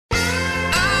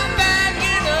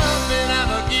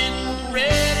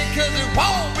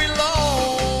won't be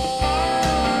long.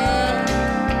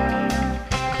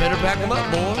 Better back them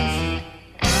up, boys.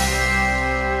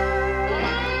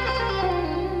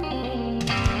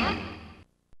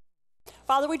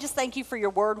 Father, we just thank you for your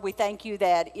word. We thank you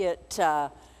that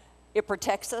it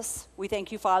protects us. We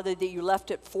thank you, Father, that you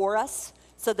left it for us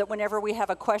so that whenever we have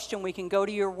a question, we can go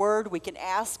to your word. We can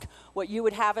ask what you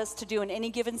would have us to do in any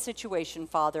given situation,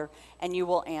 Father, and you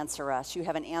will answer us. You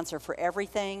have an answer for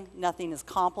everything. Nothing is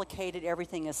complicated.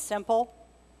 Everything is simple,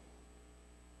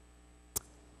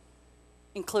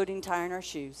 including tying our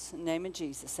shoes. In the name of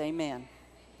Jesus, amen.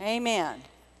 Amen.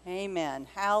 Amen.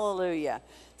 Hallelujah.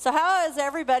 So how has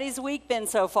everybody's week been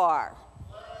so far?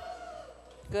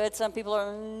 Good. Some people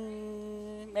are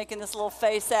making this little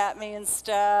face at me and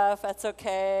stuff. That's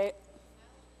okay.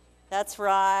 That's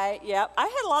right. Yep. I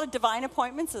had a lot of divine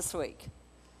appointments this week.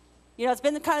 You know, it's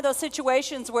been kind of those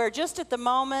situations where just at the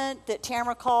moment that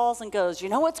Tamara calls and goes, you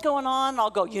know what's going on? I'll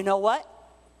go, you know what?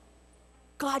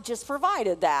 God just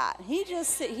provided that. He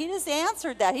just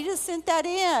answered that. He just sent that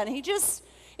in.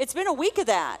 It's been a week of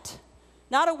that.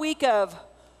 Not a week of,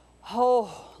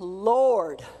 oh,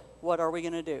 Lord, what are we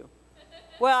going to do?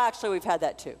 Well, actually, we've had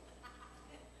that too.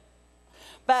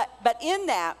 But in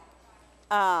that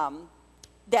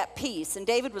piece, and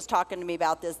David was talking to me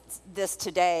about this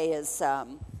today, is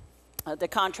the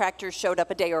contractors showed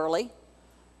up a day early,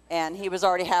 and he was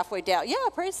already halfway down. Yeah,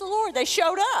 praise the Lord, they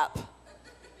showed up.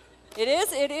 It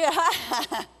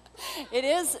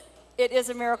is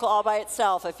a miracle all by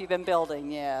itself if you've been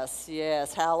building.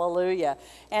 Yes, hallelujah.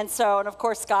 And of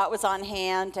course, Scott was on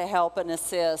hand to help and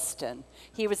assist, and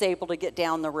he was able to get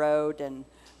down the road, and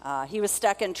he was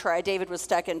stuck in David was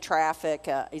stuck in traffic.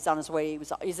 He's on his way.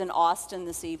 He's in Austin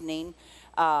this evening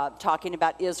talking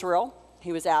about Israel.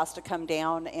 He was asked to come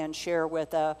down and share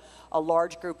with a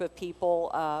large group of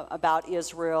people about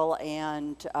Israel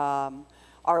and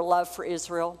our love for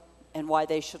Israel and why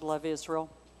they should love Israel.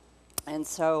 And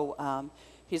so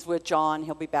he's with John.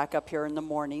 He'll be back up here in the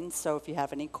morning. So if you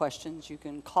have any questions, you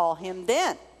can call him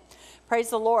then. Praise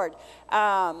the Lord.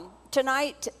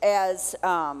 Tonight, as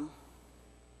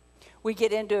we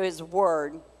get into his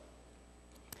word,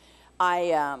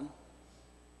 I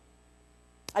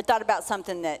thought about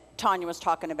something that Tanya was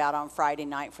talking about on Friday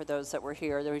night for those that were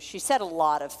here. She said a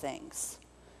lot of things.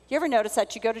 You ever notice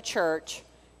that you go to church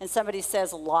and somebody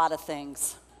says a lot of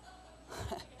things?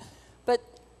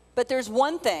 But there's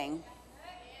one thing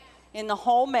in the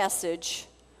whole message,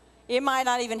 it might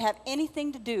not even have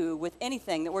anything to do with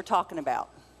anything that we're talking about.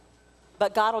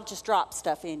 But God will just drop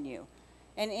stuff in you.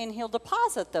 And he'll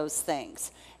deposit those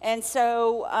things. And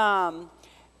so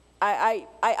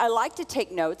I like to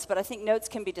take notes, but I think notes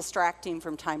can be distracting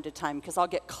from time to time because I'll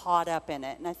get caught up in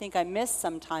it. And I think I miss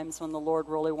sometimes when the Lord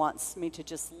really wants me to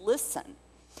just listen.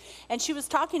 And she was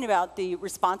talking about the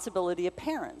responsibility of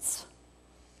parents.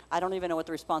 I don't even know what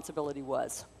the responsibility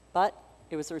was, but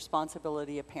it was the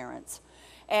responsibility of parents.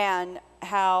 And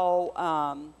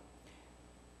how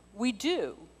we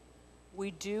do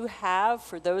have,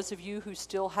 for those of you who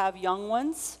still have young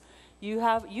ones, you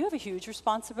have a huge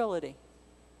responsibility.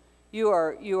 You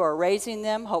are raising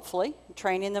them, hopefully,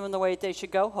 training them in the way they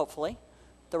should go, hopefully,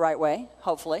 the right way,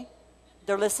 hopefully.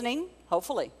 They're listening,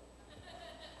 hopefully.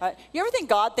 Right? You ever think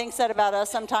God thinks that about us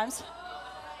sometimes?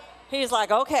 He's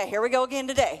like, okay, here we go again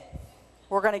today.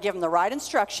 We're going to give them the right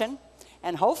instruction,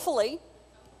 and hopefully,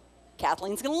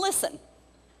 Kathleen's going to listen.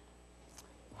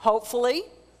 Hopefully,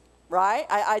 right?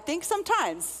 I think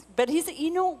sometimes, but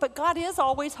but God is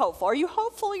always hopeful. Are you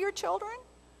hopeful of your children?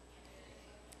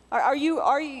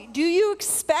 Do you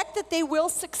expect that they will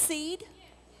succeed?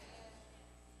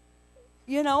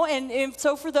 You know, and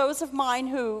so for those of mine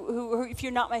who, if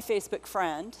you're not my Facebook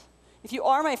friend, if you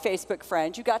are my Facebook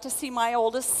friend, you got to see my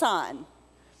oldest son.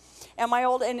 And my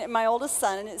oldest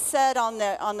son, and it said on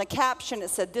the caption, it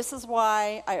said, "This is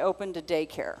why I opened a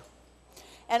daycare."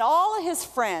 And all of his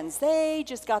friends, they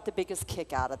just got the biggest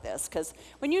kick out of this. Because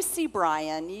when you see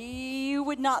Brian, you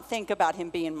would not think about him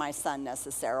being my son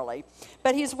necessarily.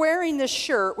 But he's wearing this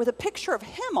shirt with a picture of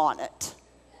him on it.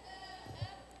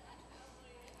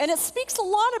 And it speaks a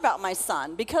lot about my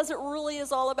son because it really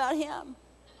is all about him.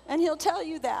 And he'll tell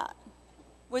you that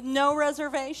with no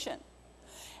reservation.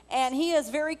 And he is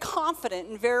very confident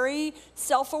and very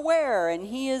self-aware. And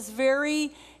he is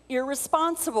very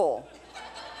irresponsible.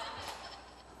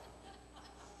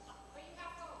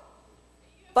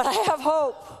 But I have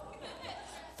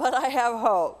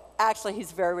hope. Actually,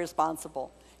 he's very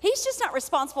responsible. He's just not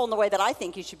responsible in the way that I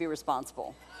think he should be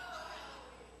responsible.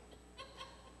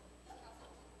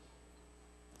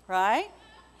 Right?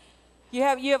 You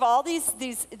have all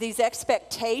these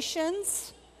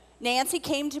expectations, Nancy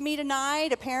came to me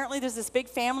tonight. Apparently there's this big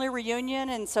family reunion,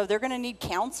 and so they're going to need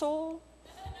counsel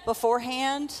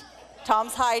beforehand.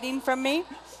 Tom's hiding from me.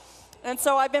 And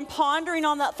so I've been pondering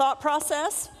on that thought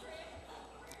process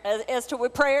as to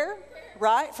with prayer,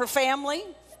 right, for family,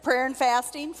 prayer and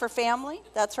fasting for family,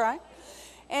 that's right.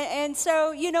 And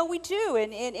so, you know, we do,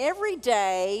 and every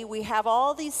day we have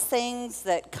all these things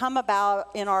that come about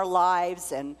in our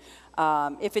lives, and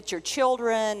if it's your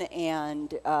children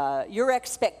and your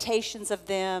expectations of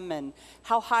them and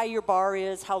how high your bar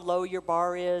is, how low your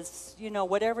bar is, you know,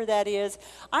 whatever that is,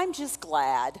 I'm just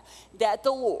glad that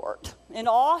the Lord, in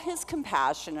all his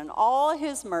compassion and all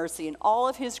his mercy and all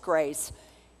of his grace,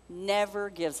 never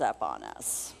gives up on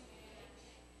us.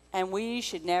 And we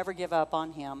should never give up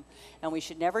on him, and we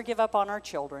should never give up on our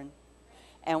children,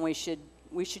 and we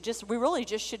really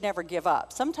just should never give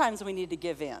up. Sometimes we need to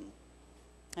give in.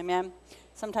 Amen?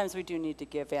 Sometimes we do need to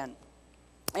give in.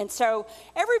 And so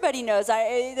everybody knows,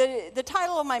 the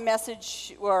title of my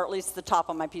message, or at least the top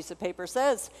of my piece of paper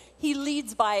says, he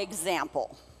leads by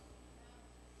example.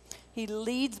 He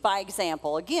leads by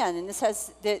example. Again, and this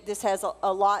has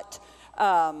a lot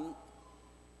of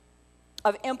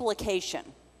implication.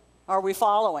 Are we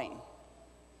following?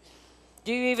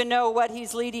 Do you even know what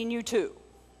he's leading you to?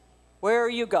 Where are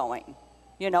you going?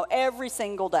 You know, every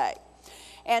single day.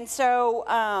 And so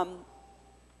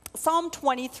Psalm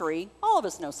 23, all of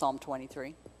us know Psalm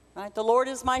 23, right? The Lord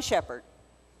is my shepherd,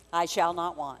 I shall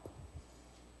not want.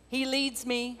 He leads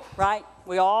me, right?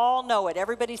 We all know it.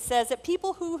 Everybody says it.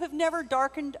 People who have never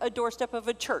darkened a doorstep of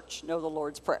a church know the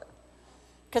Lord's Prayer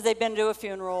because they've been to a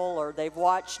funeral or they've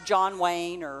watched John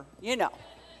Wayne or, you know,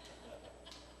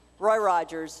 Roy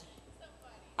Rogers.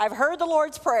 I've heard the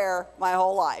Lord's Prayer my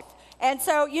whole life. And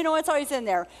so, you know, it's always in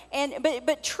there.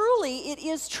 But truly, it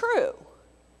is true.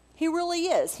 He really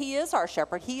is. He is our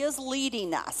shepherd. He is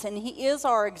leading us, and he is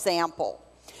our example.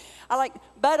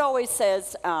 Bud always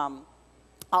says,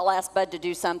 I'll ask Bud to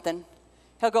do something.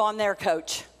 He'll go, I'm there,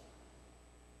 coach.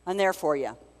 I'm there for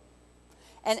you.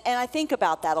 And I think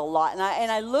about that a lot.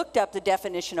 And I looked up the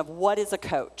definition of what is a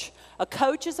coach. A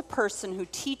coach is a person who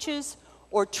teaches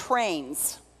or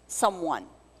trains someone.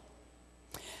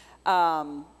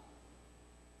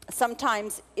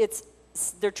 Sometimes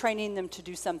they're training them to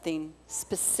do something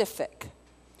specific,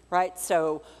 right?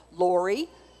 So Lori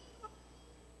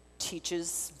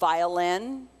teaches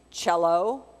violin,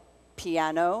 cello,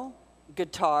 piano,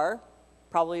 guitar,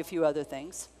 probably a few other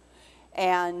things.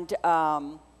 And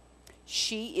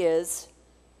she is,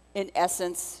 in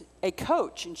essence, a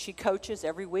coach, and she coaches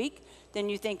every week. Then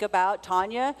you think about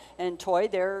Tanya and Toy,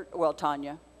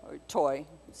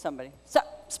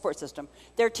 support system.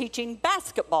 They're teaching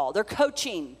basketball. They're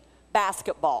coaching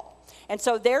basketball. And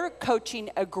so they're coaching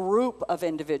a group of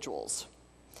individuals.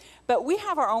 But we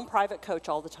have our own private coach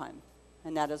all the time,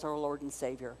 and that is our Lord and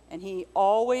Savior. And he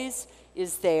always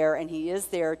is there, and he is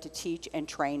there to teach and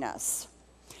train us.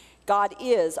 God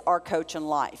is our coach in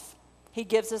life. He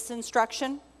gives us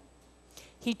instruction.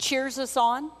 He cheers us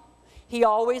on. He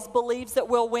always believes that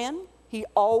we'll win. He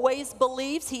always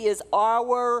believes he is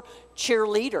our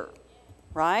cheerleader,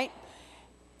 right?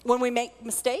 When we make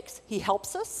mistakes, he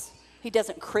helps us. He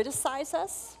doesn't criticize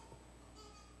us.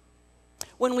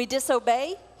 When we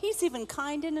disobey, he's even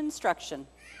kind in instruction.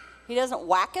 He doesn't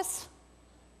whack us,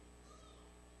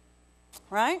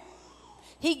 right?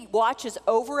 He watches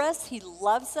over us. He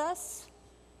loves us.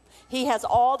 He has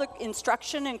all the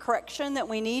instruction and correction that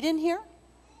we need in here.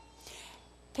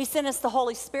 He sent us the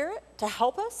Holy Spirit to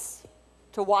help us,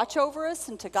 to watch over us,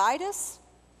 and to guide us.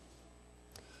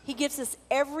 He gives us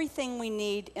everything we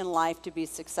need in life to be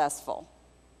successful.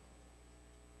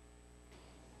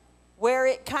 Where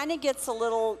it kind of gets a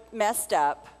little messed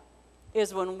up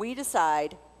is when we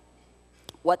decide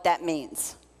what that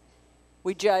means.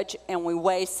 We judge and we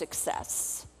weigh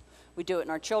success. We do it in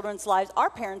our children's lives. Our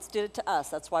parents did it to us.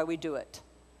 That's why we do it.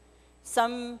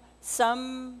 Some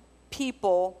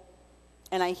people,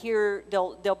 and I hear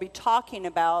they'll be talking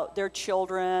about their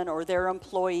children or their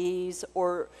employees,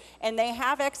 and they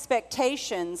have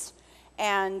expectations,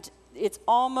 and it's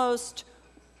almost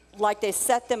like they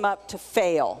set them up to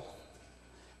fail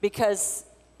because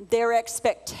their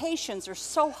expectations are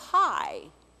so high.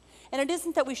 And it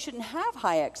isn't that we shouldn't have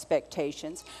high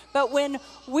expectations, but when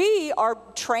we are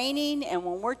training and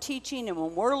when we're teaching and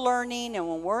when we're learning and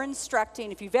when we're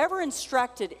instructing, if you've ever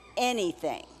instructed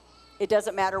anything, it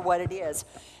doesn't matter what it is,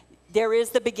 there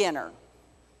is the beginner.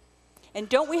 And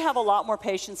don't we have a lot more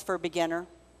patience for a beginner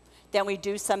than we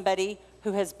do somebody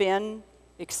who has been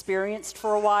experienced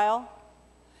for a while?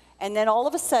 And then all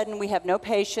of a sudden we have no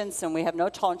patience and we have no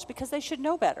tolerance because they should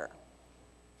know better.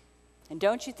 And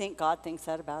don't you think God thinks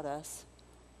that about us?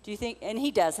 Do you think, and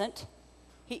he doesn't.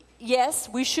 Yes,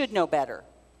 we should know better.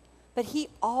 But he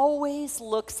always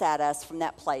looks at us from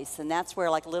that place. And that's where,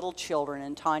 like little children,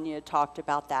 and Tanya talked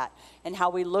about that, and how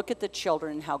we look at the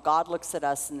children and how God looks at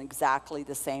us in exactly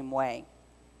the same way.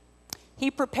 He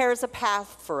prepares a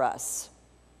path for us.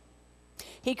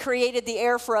 He created the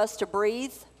air for us to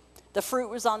breathe. The fruit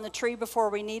was on the tree before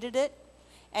we needed it.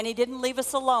 And he didn't leave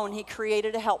us alone. He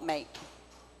created a helpmate.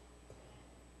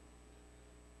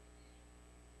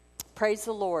 Praise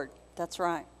the Lord. That's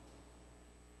right.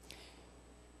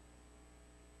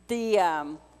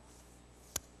 The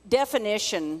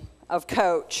definition of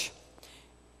coach,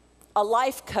 a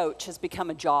life coach has become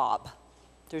a job.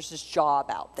 There's this job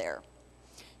out there.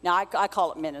 Now, I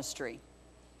call it ministry.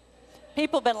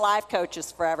 People have been life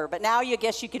coaches forever, but now you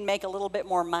guess you can make a little bit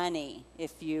more money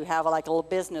if you have like a little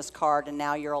business card and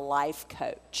now you're a life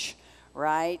coach,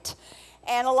 right?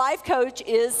 And a life coach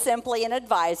is simply an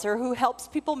advisor who helps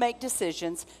people make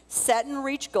decisions, set and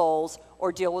reach goals,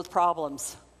 or deal with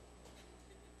problems.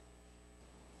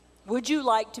 Would you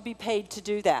like to be paid to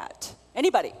do that?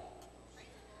 Anybody?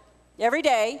 Every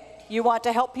day, you want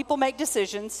to help people make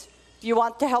decisions. You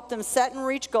want to help them set and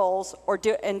reach goals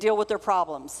and deal with their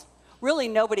problems. Really,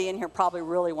 nobody in here probably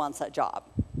really wants that job,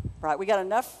 right? We got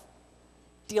enough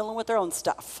dealing with their own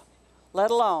stuff,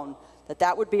 let alone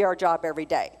that would be our job every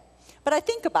day. But I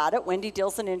think about it. Wendy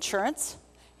deals in insurance,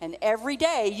 and every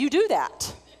day you do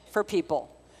that for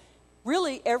people.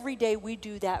 Really, every day we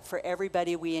do that for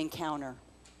everybody we encounter.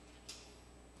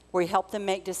 We help them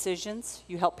make decisions.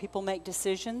 You help people make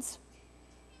decisions.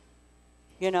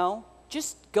 You know,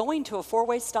 just going to a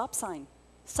four-way stop sign.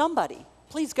 Somebody,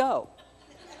 please go.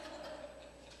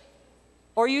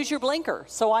 Or use your blinker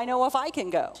so I know if I can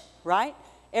go, right?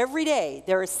 Every day,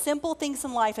 there are simple things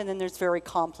in life, and then there's very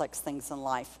complex things in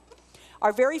life.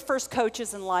 Our very first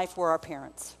coaches in life were our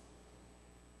parents.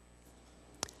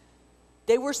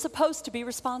 They were supposed to be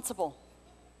responsible.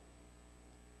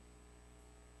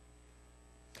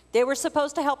 They were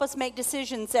supposed to help us make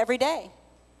decisions every day,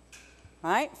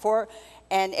 right?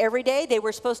 And every day, they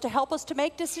were supposed to help us to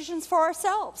make decisions for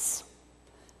ourselves.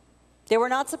 They were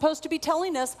not supposed to be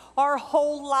telling us our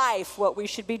whole life what we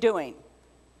should be doing.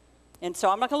 And so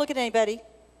I'm not going to look at anybody.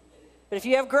 But if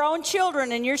you have grown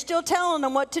children and you're still telling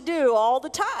them what to do all the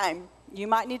time, you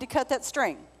might need to cut that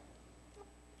string.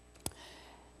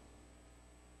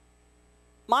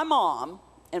 My mom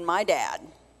and my dad,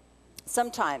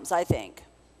 sometimes I think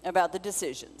about the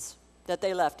decisions that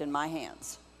they left in my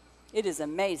hands. It is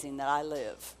amazing that I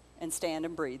live and stand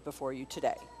and breathe before you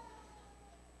today.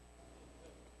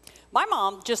 My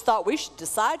mom just thought we should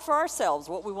decide for ourselves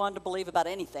what we wanted to believe about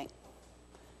anything.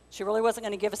 She really wasn't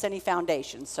going to give us any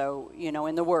foundation, so, you know,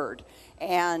 in the Word.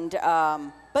 And,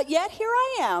 but yet here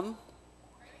I am.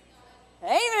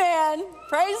 Amen.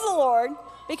 Praise the Lord.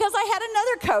 Because I had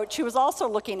another coach who was also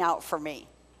looking out for me,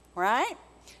 right?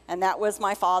 And that was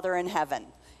my Father in heaven.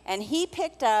 And he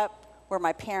picked up where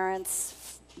my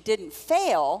parents didn't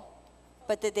fail,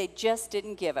 but that they just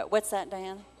didn't give it. What's that,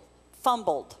 Diana?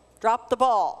 Fumbled. Dropped the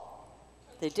ball.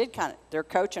 They did kind of, their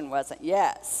coaching wasn't,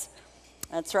 yes.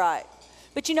 That's right.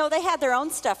 But you know, they had their own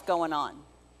stuff going on.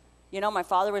 You know, my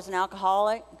father was an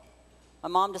alcoholic. My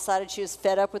mom decided she was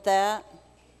fed up with that.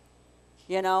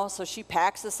 You know, so she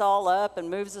packs us all up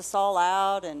and moves us all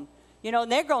out. And, you know,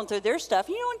 and they're going through their stuff.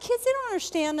 You know, and kids, they don't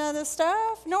understand none of this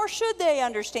stuff, nor should they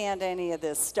understand any of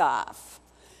this stuff.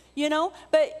 You know,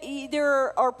 but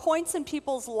there are points in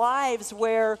people's lives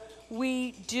where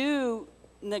we do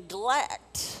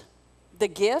neglect the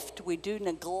gift, we do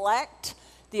neglect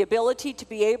the ability to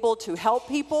be able to help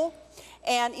people.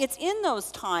 And it's in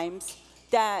those times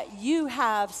that you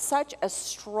have such a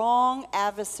strong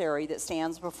adversary that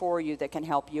stands before you that can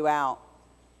help you out.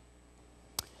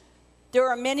 There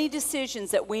are many decisions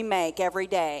that we make every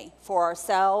day for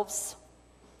ourselves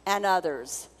and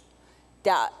others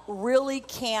that really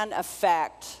can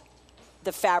affect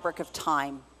the fabric of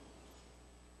time.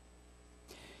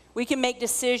 We can make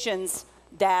decisions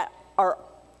that are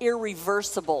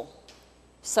irreversible,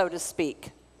 so to speak.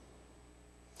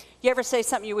 You ever say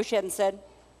something you wish you hadn't said?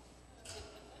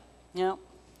 You know?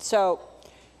 So,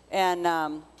 and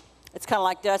it's kind of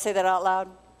like, did I say that out loud?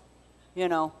 You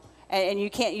know? And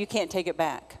you can't take it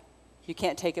back. You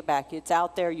can't take it back. It's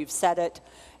out there, you've said it,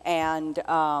 and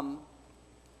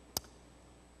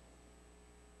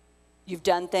you've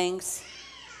done things,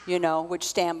 you know, which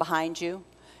stand behind you.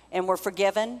 And we're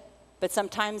forgiven, but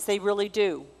sometimes they really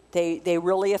do. They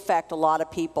really affect a lot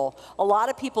of people. A lot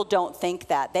of people don't think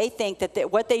that. They think that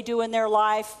what they do in their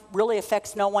life really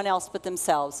affects no one else but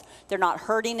themselves. They're not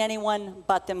hurting anyone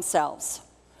but themselves.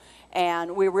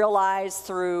 And we realize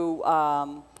through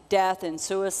death and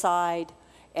suicide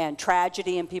and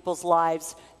tragedy in people's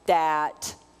lives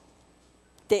that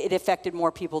it affected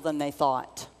more people than they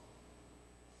thought.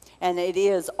 And it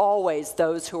is always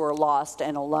those who are lost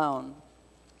and alone.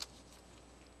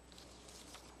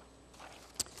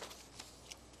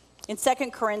 In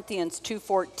 2 Corinthians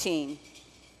 2:14,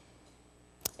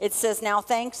 it says, "Now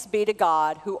thanks be to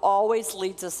God who always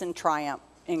leads us in triumph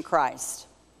in Christ,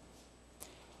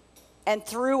 and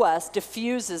through us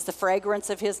diffuses the fragrance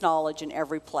of his knowledge in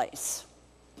every place."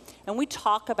 And we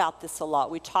talk about this a lot.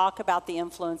 We talk about the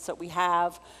influence that we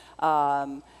have.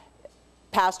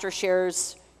 Pastor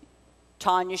shares,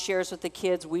 Tanya shares with the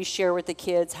kids, we share with the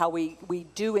kids how we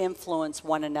do influence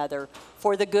one another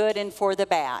for the good and for the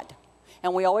bad.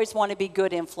 And we always want to be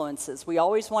good influences. We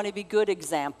always want to be good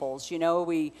examples. You know,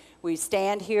 we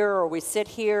stand here or we sit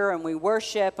here and we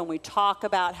worship and we talk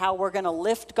about how we're going to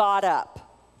lift God up.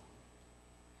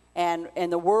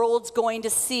 And the world's going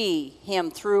to see him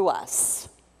through us.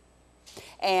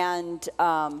 And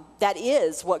that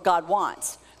is what God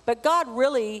wants. But God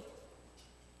really,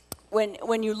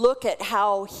 when you look at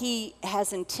how he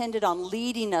has intended on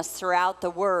leading us throughout the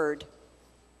word,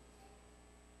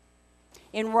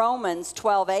 in Romans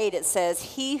 12:8 it says,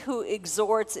 "He who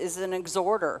exhorts is an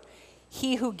exhorter.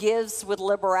 He who gives with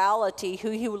liberality,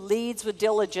 he who leads with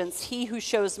diligence, he who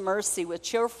shows mercy with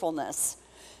cheerfulness."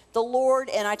 The Lord,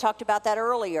 and I talked about that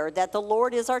earlier, that the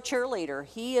Lord is our cheerleader.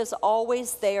 He is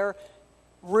always there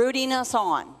rooting us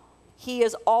on. He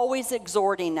is always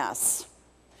exhorting us.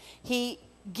 He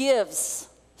gives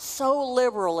so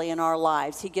liberally in our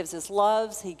lives. He gives us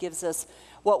loves. He gives us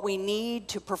what we need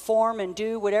to perform and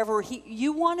do whatever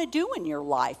you want to do in your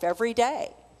life every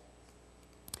day.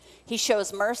 He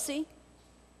shows mercy.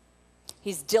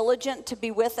 He's diligent to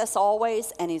be with us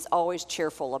always, and he's always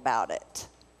cheerful about it.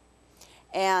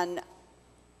 And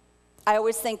I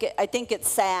think it's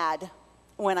sad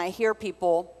when I hear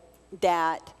people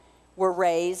that were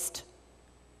raised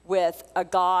with a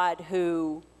God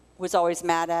who was always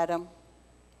mad at them,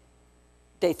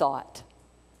 they thought,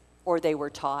 or they were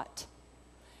taught,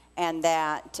 and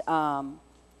that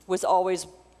was always,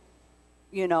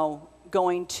 they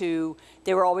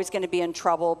were always going to be in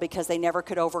trouble because they never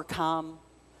could overcome.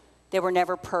 They were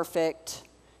never perfect.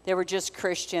 They were just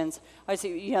Christians. I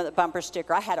see, the bumper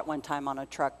sticker. I had it one time on a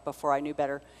truck before I knew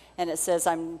better, and it says,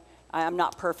 I'm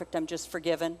not perfect, I'm just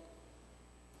forgiven.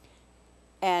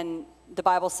 And the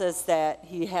Bible says that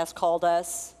he has called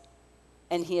us,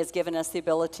 and he has given us the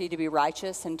ability to be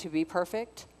righteous and to be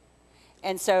perfect.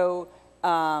 And so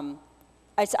I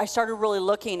started really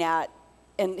looking at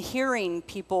and hearing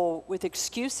people with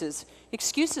excuses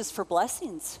for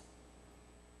blessings.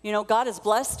 God has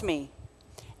blessed me.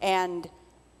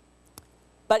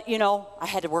 But I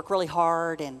had to work really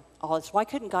hard and all this. Why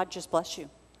couldn't God just bless you?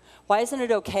 Why isn't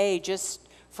it okay just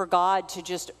for God to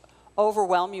just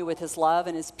overwhelm you with his love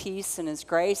and his peace and his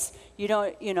grace?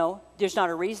 There's not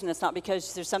a reason. It's not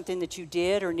because there's something that you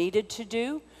did or needed to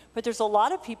do. But there's a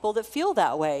lot of people that feel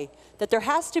that way, that there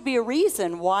has to be a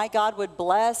reason why God would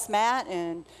bless Matt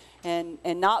and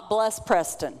not bless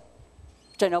Preston.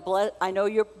 I know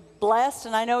you're blessed,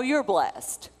 and I know you're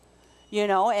blessed.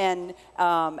 And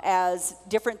as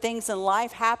different things in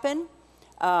life happen,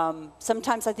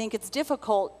 sometimes I think it's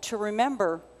difficult to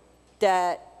remember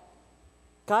that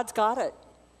God's got it.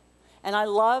 And I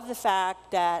love the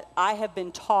fact that I have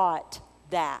been taught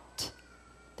that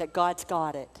God's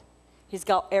got it. He's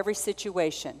got every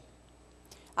situation.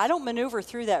 I don't maneuver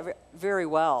through that very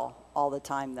well all the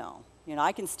time, though.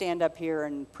 I can stand up here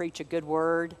and preach a good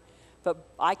word, but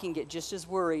I can get just as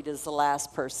worried as the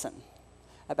last person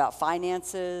about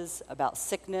finances, about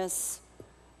sickness,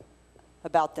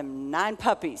 about them 9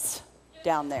 puppies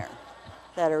down there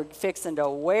that are fixing to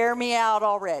wear me out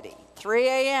already. 3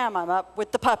 a.m., I'm up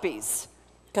with the puppies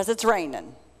because it's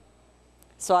raining.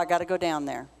 So I got to go down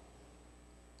there.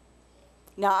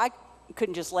 Now, I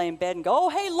couldn't just lay in bed and go, "Oh,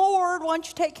 hey, Lord, why don't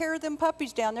you take care of them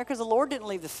puppies down there?" Because the Lord didn't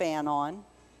leave the fan on,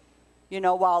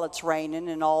 while it's raining,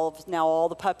 and now all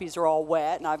the puppies are all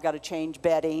wet, and I've got to change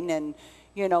bedding and,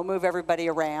 move everybody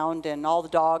around, and all the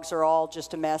dogs are all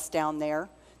just a mess down there.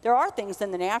 There are things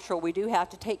in the natural we do have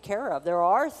to take care of. There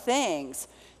are things.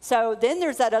 So then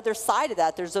there's that other side of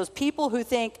that. There's those people who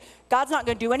think God's not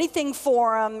going to do anything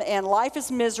for them, and life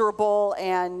is miserable,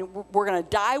 and we're going to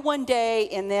die one day,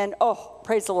 and then, oh,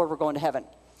 praise the Lord, we're going to heaven.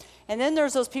 And then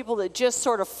there's those people that just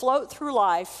sort of float through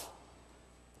life.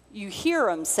 You hear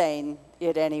them saying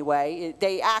it anyway.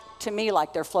 They act to me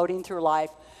like they're floating through life.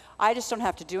 I just don't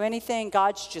have to do anything.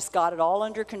 God's just got it all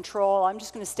under control. I'm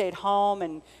just going to stay at home,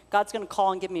 and God's going to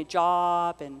call and give me a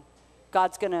job, and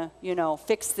God's going to,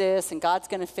 fix this and God's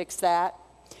going to fix that.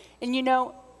 And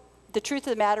the truth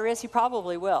of the matter is he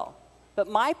probably will. But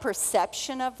my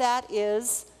perception of that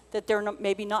is that they're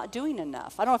maybe not doing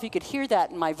enough. I don't know if you could hear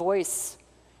that in my voice,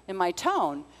 in my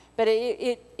tone, but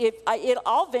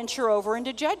I'll venture over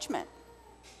into judgment,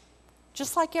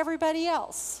 just like everybody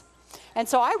else. And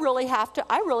so I really have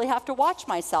to watch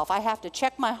myself. I have to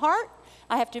check my heart.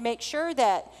 I have to make sure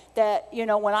that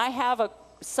when I have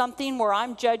something where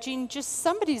I'm judging just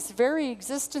somebody's very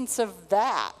existence of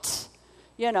that,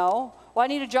 well, I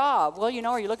need a job. Well,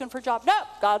 are you looking for a job? No,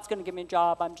 God's going to give me a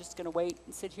job. I'm just going to wait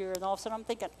and sit here. And all of a sudden I'm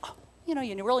thinking,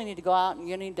 you really need to go out and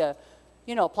you need to,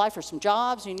 apply for some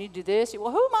jobs. You need to do this.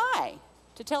 Well, who am I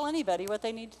to tell anybody what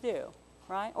they need to do,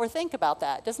 right? Or think about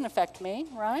that. It doesn't affect me,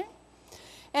 right?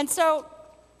 And so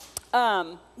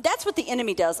that's what the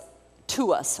enemy does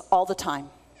to us all the time.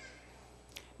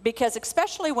 Because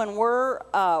especially when we're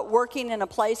working in a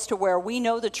place to where we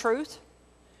know the truth,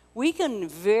 we can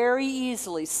very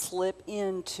easily slip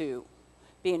into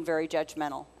being very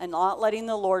judgmental and not letting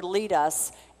the Lord lead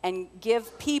us and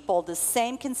give people the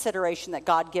same consideration that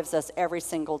God gives us every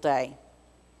single day.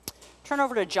 Turn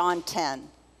over to John 10,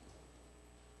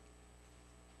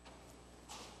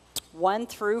 1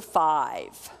 through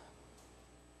 5.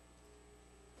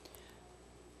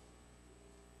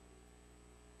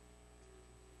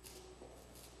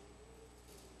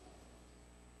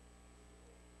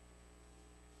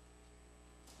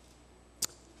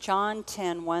 John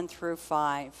 10, 1 through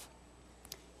 5.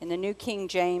 In the New King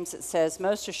James, it says,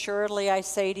 "Most assuredly I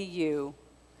say to you,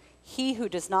 he who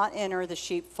does not enter the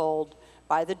sheepfold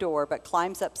by the door, but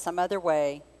climbs up some other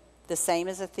way, the same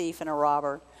is a thief and a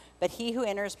robber. But he who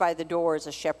enters by the door is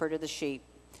a shepherd of the sheep.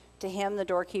 To him the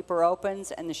doorkeeper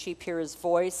opens, and the sheep hear his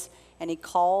voice, and he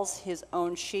calls his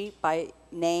own sheep by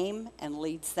name and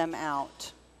leads them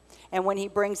out. And when he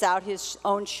brings out his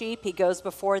own sheep, he goes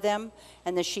before them,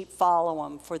 and the sheep follow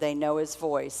him, for they know his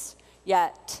voice.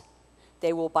 Yet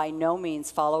they will by no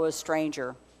means follow a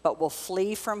stranger, but will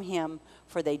flee from him,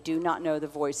 for they do not know the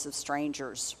voice of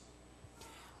strangers."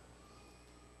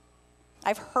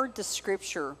 I've heard the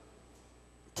scripture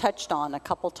touched on a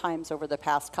couple times over the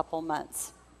past couple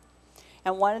months.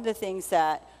 And one of the things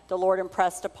that the Lord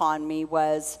impressed upon me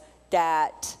was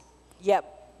that,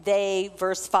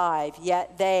 verse 5,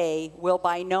 yet they will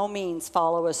by no means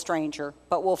follow a stranger,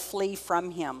 but will flee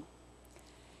from him.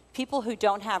 People who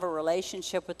don't have a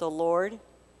relationship with the Lord,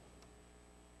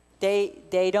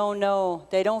 they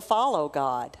don't follow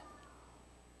God.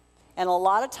 And a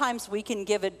lot of times we can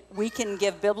give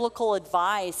biblical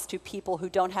advice to people who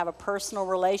don't have a personal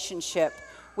relationship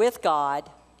with God,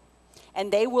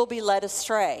 and they will be led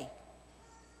astray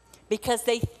because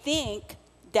they think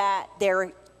that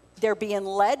they're being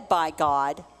led by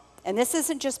God. And this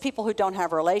isn't just people who don't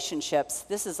have relationships.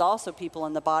 This is also people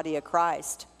in the body of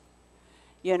Christ.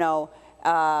 Well,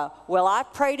 I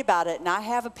prayed about it and I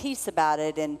have a peace about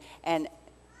it, and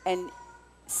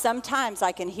sometimes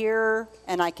I can hear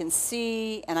and I can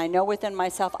see and I know within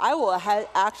myself, I will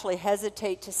actually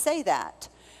hesitate to say that.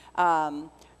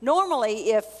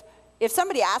 Normally, if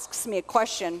somebody asks me a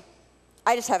question,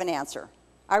 I just have an answer.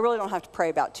 I really don't have to pray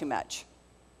about too much.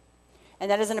 And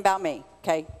that isn't about me,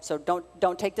 okay? So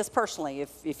don't take this personally.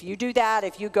 If you do that,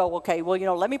 if you go, okay, well,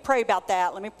 let me pray about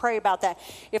that. Let me pray about that.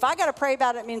 If I got to pray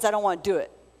about it, it means I don't want to do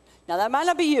it. Now, that might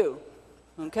not be you,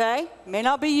 okay? It may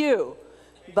not be you,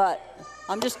 but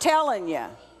I'm just telling you,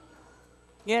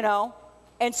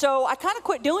 And so I kind of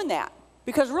quit doing that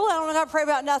because really I don't know how to pray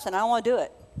about nothing. I don't want to do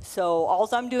it. So all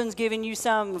I'm doing is giving you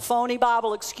some phony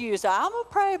Bible excuse. I'm going to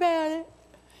pray about it.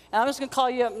 And I'm just going to call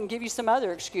you up and give you some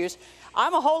other excuse.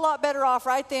 I'm a whole lot better off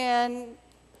right then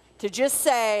to just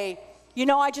say,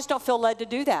 I just don't feel led to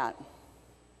do that.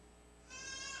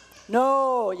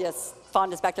 No, yes,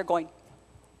 Fonda's back there going,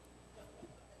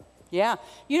 yeah.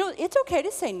 It's okay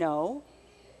to say no.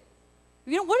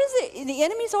 What is it? The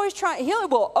enemy's always trying. He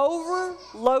will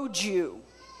overload you.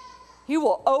 He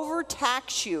will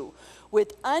overtax you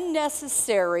with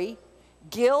unnecessary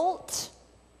guilt,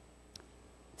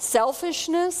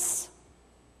 selfishness.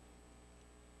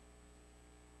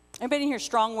 Anybody in here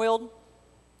strong-willed?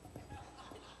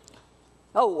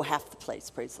 Oh, half the place,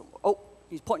 praise the Lord. Oh,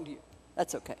 he's pointing to you.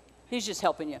 That's okay. He's just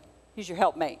helping you. He's your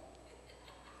helpmate.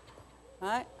 All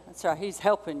right? That's right. He's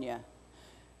helping you.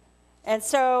 And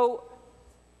so,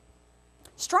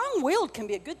 strong-willed can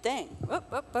be a good thing.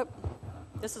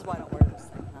 This is why I don't wear this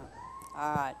thing.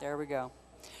 All right, there we go.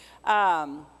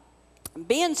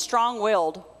 Being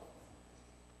strong-willed,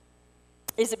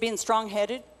 is it being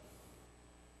strong-headed?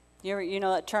 You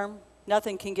know that term?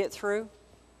 Nothing can get through,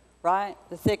 right?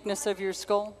 The thickness of your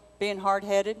skull, being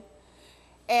hard-headed.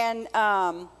 And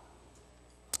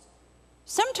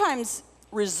sometimes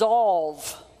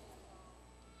resolve,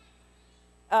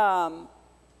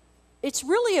 it's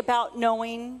really about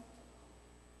knowing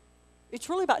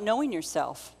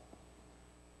yourself.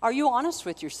 Are you honest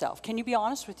with yourself? Can you be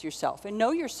honest with yourself and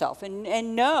know yourself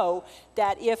and know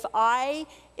that if I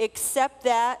accept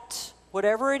that,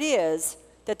 whatever it is,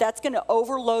 that's going to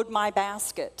overload my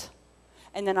basket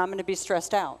and then I'm going to be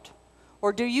stressed out?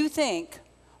 Or do you think,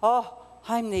 oh,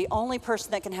 I'm the only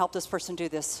person that can help this person do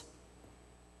this?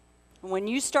 When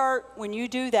you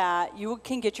do that, you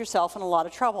can get yourself in a lot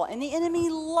of trouble. And the enemy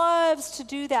loves to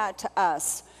do that to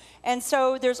us. And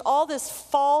so there's all this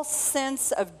false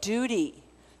sense of duty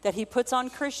that he puts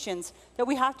on Christians that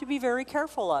we have to be very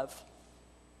careful of.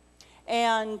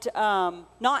 And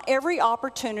not every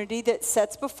opportunity that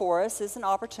sets before us is an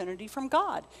opportunity from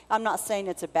God. I'm not saying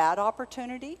it's a bad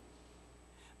opportunity,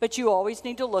 but you always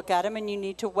need to look at them and you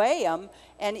need to weigh them.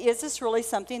 And is this really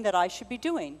something that I should be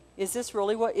doing? Is this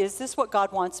what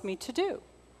God wants me to do?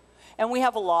 And we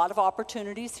have a lot of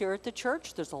opportunities here at the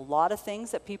church. There's a lot of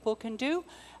things that people can do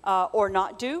or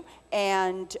not do.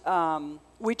 And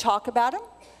we talk about them.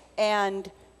 And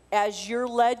as you're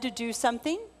led to do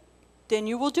something, then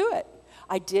you will do it.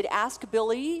 I did ask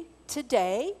Billy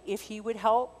today if he would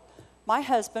help my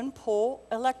husband pull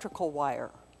electrical wire.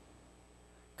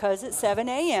 Because at 7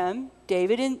 a.m.,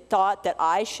 David thought that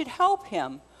I should help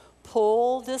him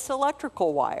pull this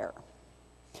electrical wire.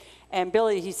 And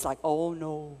Billy, he's like, oh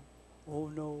no, oh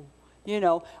no. And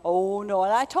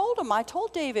I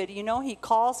told David, he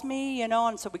calls me,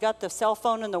 and so we got the cell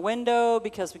phone in the window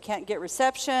because we can't get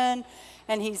reception.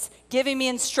 And he's giving me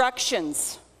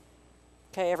instructions.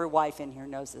 Okay, every wife in here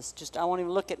knows this. I won't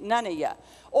even look at none of you.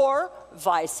 Or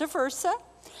vice versa.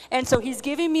 And so he's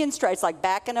giving me instructions, like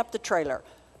backing up the trailer.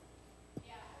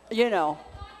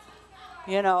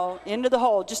 Into the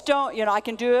hole. Just don't, I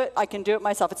can do it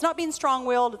myself. It's not being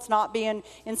strong-willed. It's not being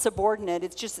insubordinate.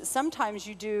 It's just that sometimes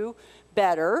you do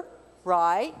better,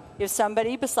 right, if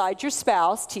somebody besides your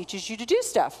spouse teaches you to do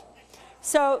stuff.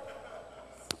 So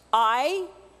I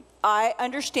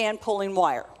understand pulling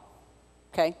wire.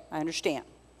 Okay, I understand.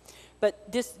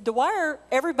 But the wire,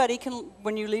 everybody can,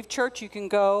 when you leave church, you can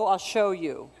go, I'll show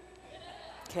you.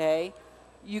 Okay?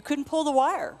 You couldn't pull the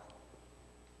wire.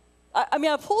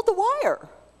 I pulled the wire,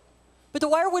 but the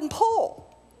wire wouldn't pull.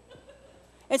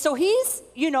 And so he's,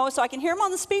 so I can hear him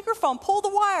on the speakerphone, pull the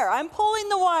wire. I'm pulling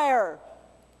the wire.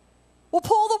 Well,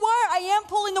 pull the wire. I am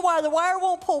pulling the wire. The wire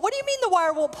won't pull. What do you mean the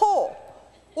wire won't pull?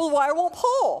 Well, the wire won't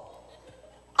pull.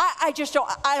 I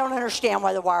don't understand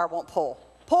why the wire won't pull.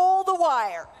 Pull the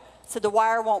wire. So the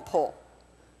wire won't pull.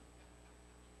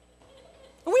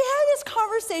 And we had this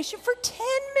conversation for 10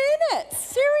 minutes.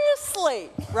 Seriously,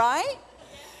 right?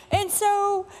 And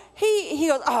so he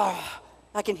goes, oh,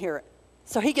 I can hear it.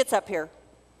 So he gets up here.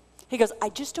 He goes, I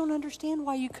just don't understand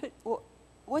why you could,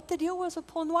 what the deal was with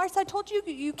pulling the wire. So I told you,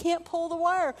 you can't pull the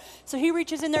wire. So he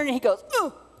reaches in there and he goes,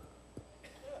 ugh.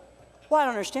 Well, I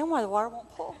don't understand why the wire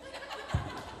won't pull.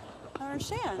 I don't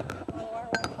understand why the wire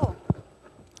won't pull.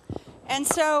 And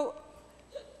so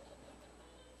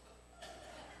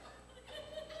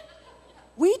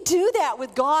we do that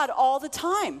with God all the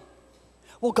time.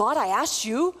 Well, God, I asked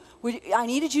you. I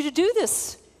needed you to do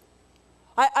this.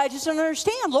 I just don't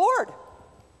understand, Lord.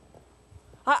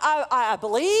 I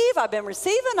believe. I've been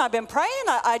receiving. I've been praying.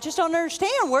 I just don't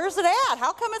understand. Where's it at?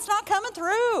 How come it's not coming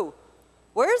through?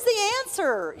 Where's the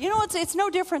answer? It's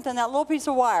no different than that little piece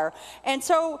of wire. And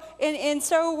so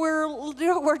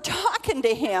we're talking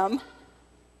to him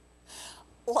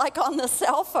like on the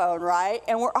cell phone, right?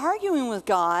 And we're arguing with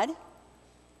God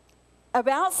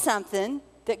about something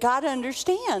that God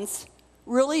understands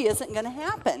really isn't going to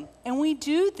happen. And we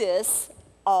do this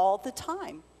all the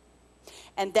time.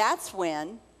 And that's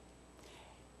when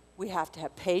we have to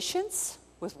have patience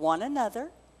with one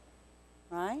another,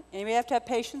 right? Anybody have to have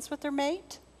patience with their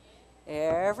mate?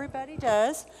 Everybody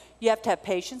does. You have to have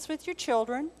patience with your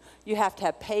children. You have to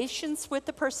have patience with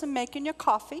the person making your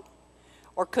coffee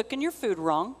or cooking your food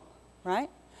wrong, right?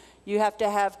 You have to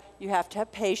have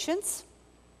patience,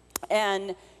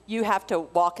 and you have to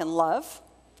walk in love,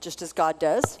 just as God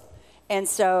does. And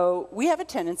so we have a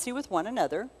tendency with one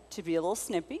another to be a little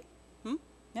snippy.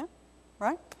 Yeah,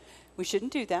 right? We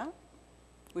shouldn't do that.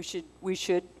 We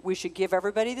should give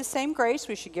everybody the same grace.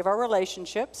 We should give our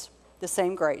relationships the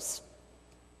same grace.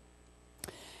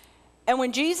 And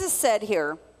when Jesus said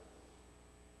here,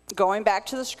 going back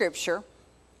to the scripture,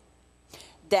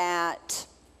 that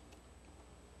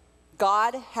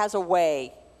God has a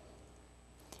way,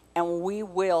 and we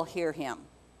will hear him,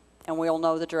 and we'll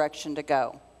know the direction to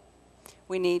go.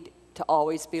 We need to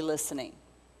always be listening.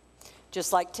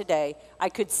 just like today, I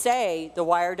could say the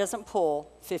wire doesn't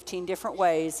pull 15 different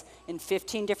ways in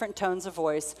 15 different tones of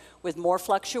voice with more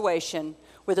fluctuation,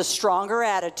 with a stronger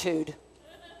attitude,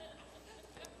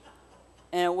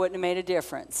 and it wouldn't have made a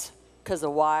difference because the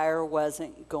wire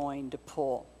wasn't going to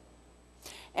pull.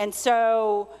 And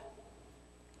so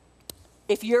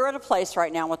if you're at a place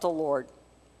right now with the Lord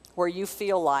where you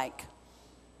feel like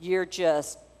you've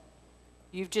just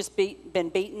been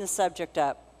beating the subject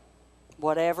up,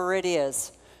 whatever it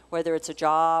is, whether it's a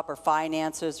job or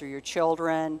finances or your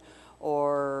children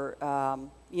or,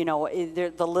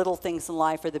 the little things in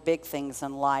life or the big things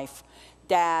in life,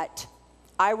 that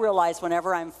I realize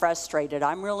whenever I'm frustrated,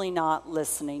 I'm really not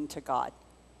listening to God.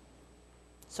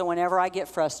 So whenever I get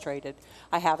frustrated,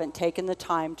 I haven't taken the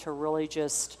time to really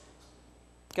just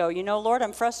go, Lord,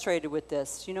 I'm frustrated with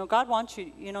this. God wants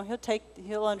you,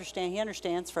 he'll understand. He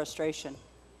understands frustration.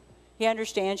 He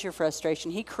understands your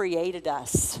frustration. He created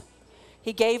us.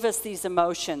 He gave us these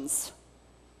emotions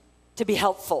to be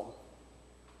helpful,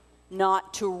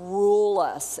 not to rule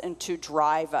us and to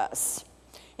drive us.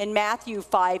 In Matthew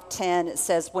 5:10, it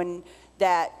says when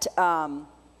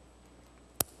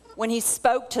he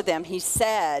spoke to them, he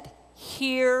said,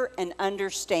 "Hear and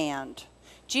understand."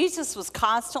 Jesus was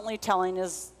constantly telling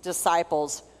his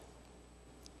disciples,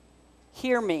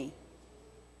 "Hear me."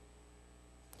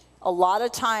 A lot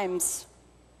of times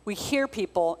we hear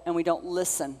people and we don't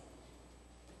listen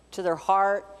to their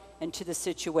heart and to the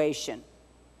situation.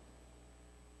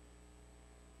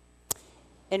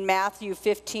 In Matthew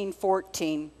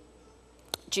 15:14,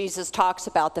 Jesus talks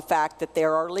about the fact that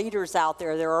there are leaders out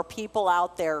there are people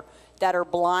out there that are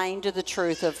blind to the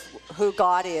truth of who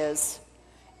God is,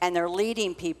 and they're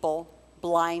leading people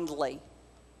blindly.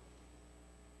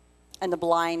 And the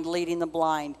blind leading the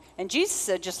blind. And Jesus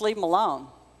said, just leave them alone.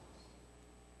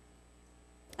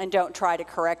 And don't try to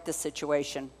correct the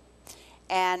situation.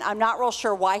 And I'm not real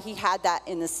sure why he had that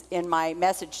in my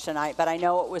message tonight, but I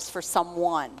know it was for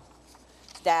someone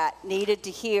that needed to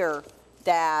hear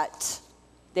that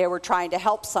they were trying to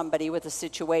help somebody with a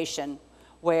situation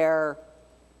where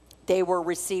they were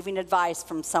receiving advice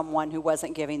from someone who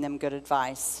wasn't giving them good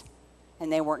advice,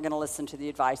 and they weren't going to listen to the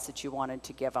advice that you wanted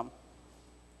to give them.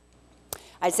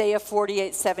 Isaiah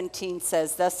 48:17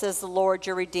 says, "Thus says the Lord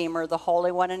your Redeemer, the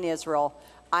Holy One in Israel,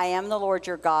 I am the Lord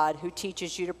your God who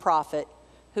teaches you to profit,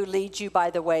 who leads you by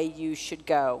the way you should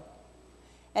go."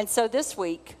 And so this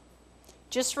week,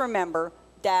 just remember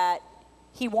that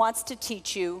he wants to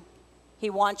teach you. He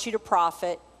wants you to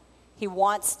profit. He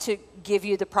wants to give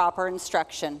you the proper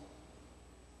instruction.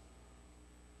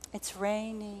 It's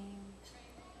raining.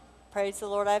 Praise the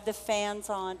Lord. I have the fans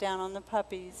on down on the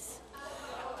puppies.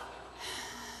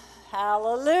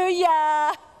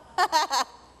 Hallelujah.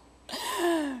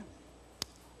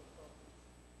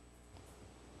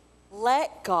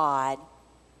 Let God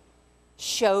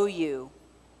show you.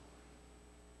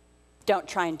 Don't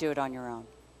try and do it on your own.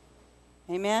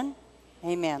 Amen?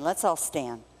 Amen. Let's all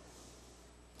stand.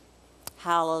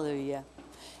 Hallelujah.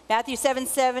 Matthew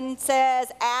 7:7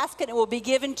 says, "Ask and it will be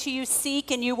given to you. Seek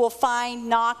and you will find.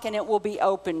 Knock and it will be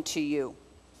opened to you.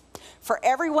 For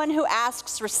everyone who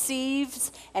asks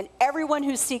receives, and everyone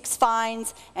who seeks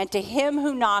finds, and to him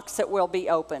who knocks it will be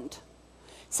opened."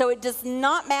 So it does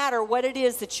not matter what it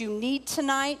is that you need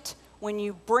tonight when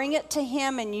you bring it to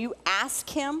him and you ask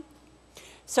him.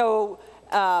 So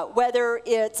whether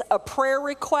it's a prayer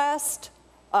request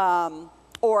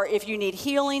or if you need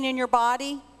healing in your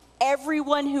body,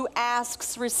 everyone who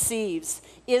asks receives.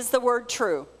 Is the word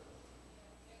true?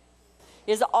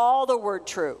 Is all the word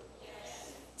true?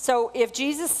 So if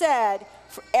Jesus said,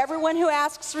 for everyone who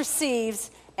asks receives,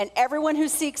 and everyone who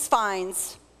seeks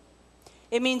finds,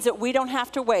 it means that we don't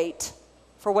have to wait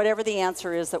for whatever the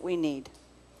answer is that we need.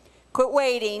 Quit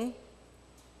waiting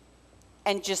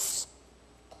and just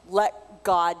let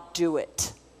God do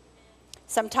it.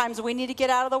 Sometimes we need to get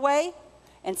out of the way,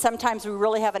 and sometimes we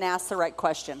really haven't asked the right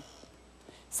question.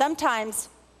 Sometimes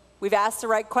we've asked the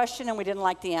right question and we didn't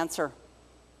like the answer.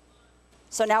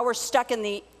 So now we're stuck in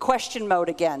the question mode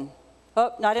again.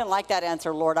 Oh, no, I didn't like that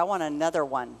answer, Lord. I want another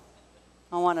one.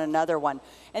 I want another one.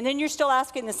 And then you're still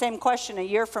asking the same question a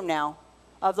year from now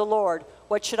of the Lord.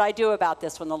 What should I do about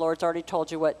this when the Lord's already told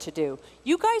you what to do?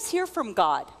 You guys hear from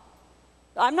God.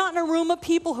 I'm not in a room of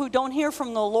people who don't hear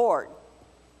from the Lord.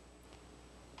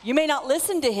 You may not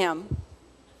listen to him,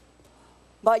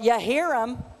 but you hear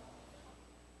him.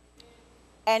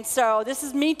 And so this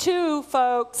is me too,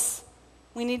 folks.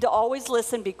 We need to always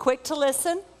listen. Be quick to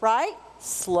listen, right?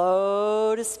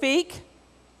 Slow to speak,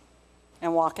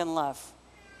 and walk in love.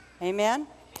 Amen?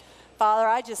 Father,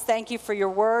 I just thank you for your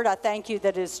word. I thank you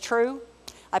that it is true.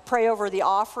 I pray over the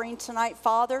offering tonight,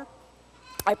 Father.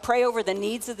 I pray over the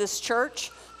needs of this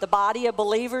church, the body of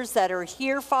believers that are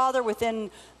here, Father, within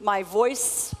my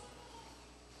voice,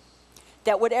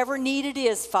 that whatever need it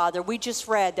is, Father, we just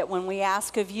read that when we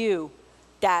ask of you,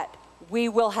 that we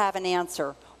will have an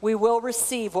answer. We will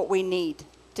receive what we need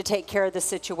to take care of the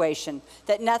situation,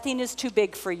 that nothing is too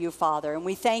big for you, Father. And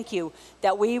we thank you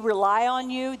that we rely on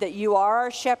you, that you are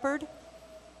our shepherd.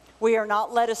 We are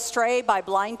not led astray by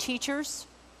blind teachers.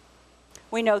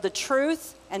 We know the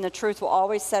truth, and the truth will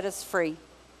always set us free.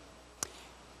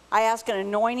 I ask an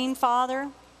anointing, Father,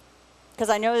 because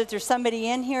I know that there's somebody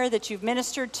in here that you've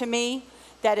ministered to me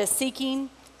that is seeking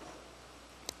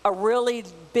a really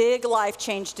big life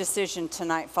change decision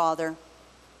tonight, Father.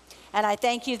 And I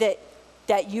thank you that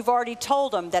you've already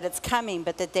told them that it's coming,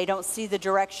 but that they don't see the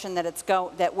direction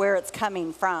that where it's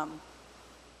coming from.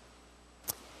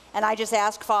 And I just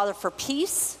ask, Father, for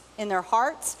peace in their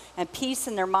hearts and peace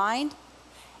in their mind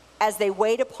as they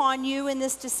wait upon you in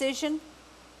this decision,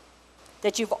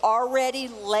 that you've already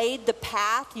laid the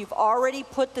path, you've already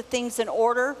put the things in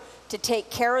order to take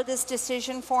care of this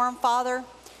decision for them, Father,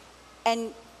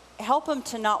 and help them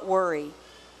to not worry,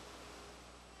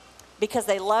 because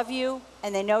they love you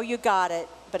and they know you got it,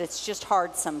 but it's just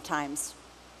hard sometimes.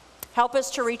 Help us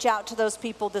to reach out to those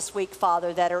people this week,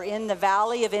 Father, that are in the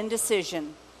valley of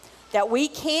indecision, that we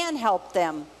can help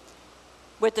them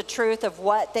with the truth of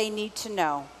what they need to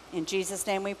know. In Jesus'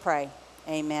 name we pray.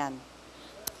 Amen.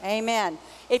 Amen.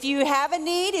 If you have a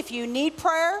need, if you need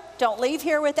prayer, don't leave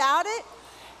here without it.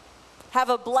 Have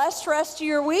a blessed rest of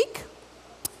your week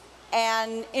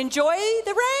and enjoy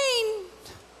the rain.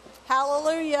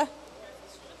 Hallelujah.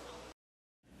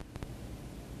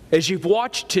 As you've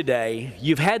watched today,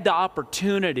 you've had the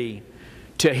opportunity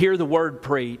to hear the word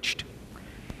preached.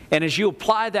 And as you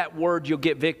apply that word, you'll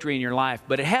get victory in your life.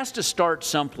 But it has to start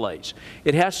someplace.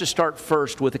 It has to start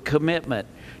first with a commitment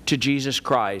to Jesus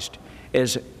Christ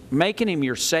as making Him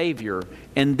your Savior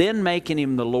and then making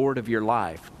Him the Lord of your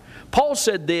life. Paul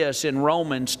said this in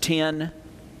Romans 10,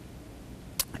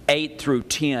 8 through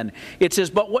 10. It says,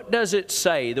 but what does it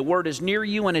say? The word is near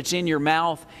you and it's in your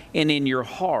mouth and in your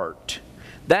heart.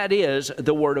 That is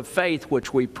the word of faith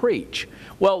which we preach.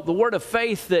 Well, the word of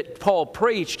faith that Paul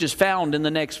preached is found in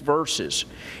the next verses.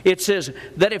 It says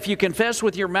that if you confess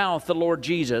with your mouth the Lord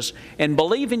Jesus and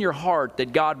believe in your heart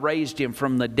that God raised Him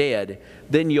from the dead,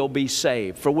 then you'll be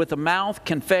saved. For with the mouth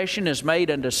confession is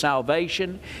made unto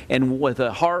salvation, and with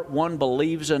the heart one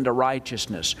believes unto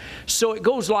righteousness. So it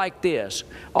goes like this.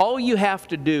 All you have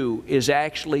to do is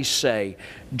actually say,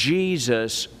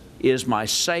 Jesus is my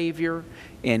Savior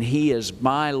and He is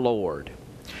my Lord.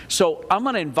 So I'm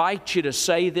going to invite you to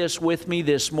say this with me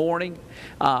this morning.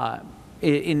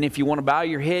 And if you want to bow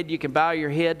your head, you can bow your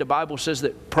head. The Bible says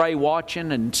that pray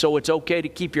watching, and so it's okay to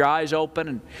keep your eyes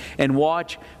open and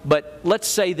watch. But let's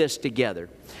say this together.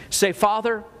 Say,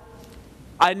 Father,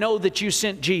 I know that you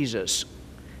sent Jesus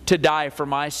to die for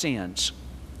my sins.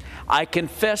 I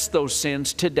confess those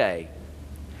sins today.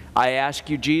 I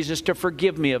ask you, Jesus, to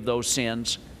forgive me of those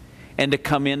sins and to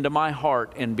come into my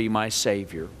heart and be my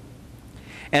Savior.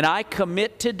 And I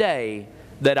commit today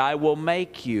that I will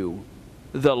make you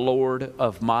the Lord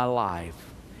of my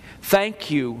life.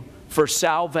 Thank you for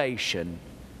salvation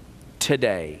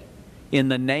today. In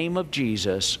the name of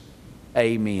Jesus,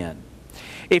 amen.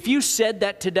 If you said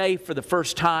that today for the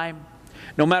first time,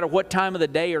 no matter what time of the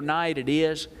day or night it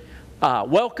is,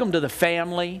 welcome to the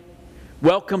family.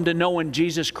 Welcome to knowing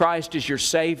Jesus Christ as your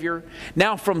Savior.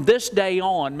 Now from this day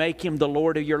on, make Him the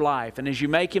Lord of your life. And as you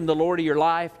make Him the Lord of your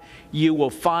life, you will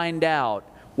find out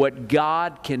what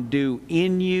God can do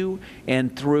in you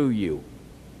and through you.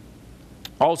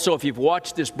 Also, if you've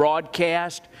watched this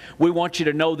broadcast, we want you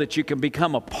to know that you can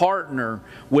become a partner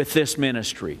with this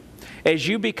ministry. As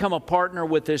you become a partner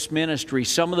with this ministry,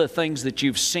 some of the things that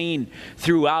you've seen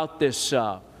throughout this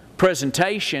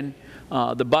presentation,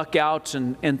 the buckouts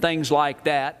and things like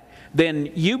that,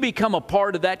 then you become a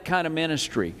part of that kind of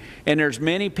ministry. And there's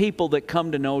many people that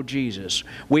come to know Jesus.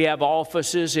 We have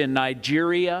offices in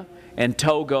Nigeria and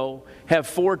Togo, have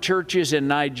 4 churches in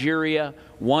Nigeria,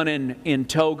 1 in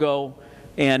Togo.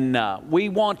 And we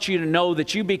want you to know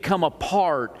that you become a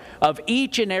part of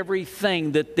each and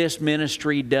everything that this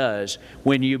ministry does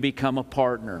when you become a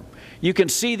partner. You can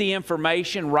see the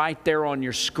information right there on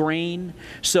your screen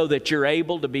so that you're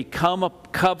able to become a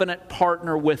covenant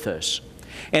partner with us.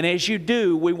 And as you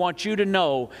do, we want you to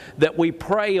know that we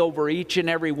pray over each and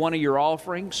every one of your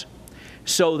offerings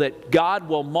so that God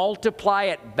will multiply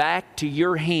it back to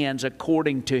your hands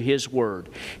according to His Word.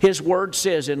 His Word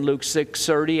says in Luke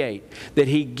 6:38 that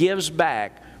He gives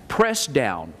back, pressed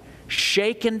down,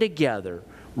 shaken together,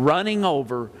 running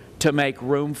over to make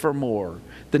room for more.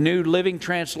 The New Living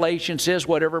Translation says,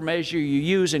 whatever measure you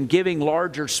use in giving,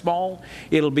 large or small,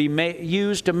 it'll be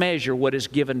used to measure what is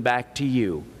given back to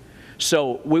you.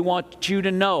 So we want you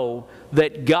to know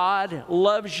that God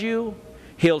loves you,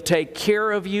 He'll take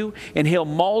care of you, and He'll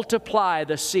multiply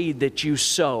the seed that you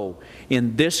sow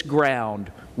in this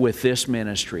ground with this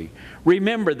ministry.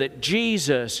 Remember that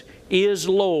Jesus is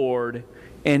Lord,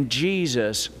 and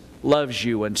Jesus loves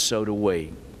you, and so do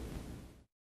we.